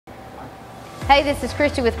Hey, this is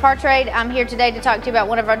Christy with Par Trade. I'm here today to talk to you about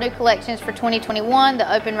one of our new collections for 2021,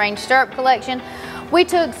 the Open Range Stirrup Collection. We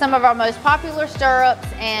took some of our most popular stirrups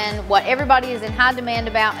and what everybody is in high demand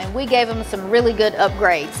about, and we gave them some really good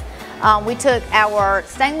upgrades. We took our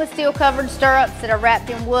stainless steel covered stirrups that are wrapped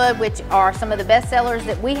in wood, which are some of the best sellers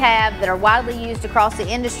that we have that are widely used across the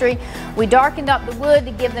industry. We darkened up the wood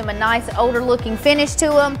to give them a nice older looking finish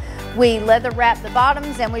to them. We leather wrapped the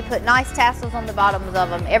bottoms and we put nice tassels on the bottoms of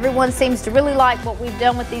them. Everyone seems to really like what we've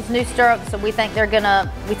done with these new stirrups, so we think they're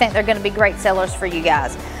gonna be great sellers for you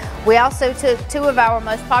guys. We also took two of our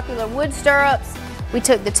most popular wood stirrups. We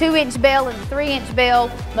took the 2-inch bell and the 3-inch bell,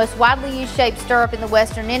 most widely used shaped stirrup in the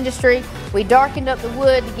Western industry. We darkened up the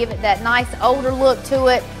wood to give it that nice older look to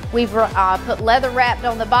it. We've put leather wrapped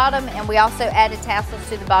on the bottom, and we also added tassels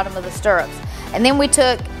to the bottom of the stirrups. And then we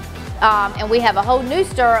took, and we have a whole new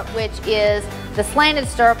stirrup, which is the slanted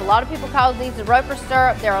stirrup. A lot of people call these the roper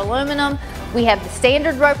stirrup. They're aluminum. We have the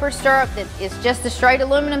standard roper stirrup that is just a straight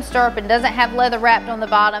aluminum stirrup and doesn't have leather wrapped on the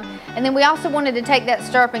bottom. And then we also wanted to take that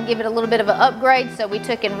stirrup and give it a little bit of an upgrade, so we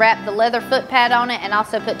took and wrapped the leather foot pad on it and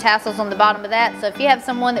also put tassels on the bottom of that. So if you have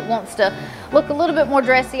someone that wants to look a little bit more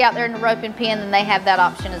dressy out there in the rope and pin, then they have that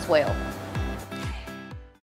option as well.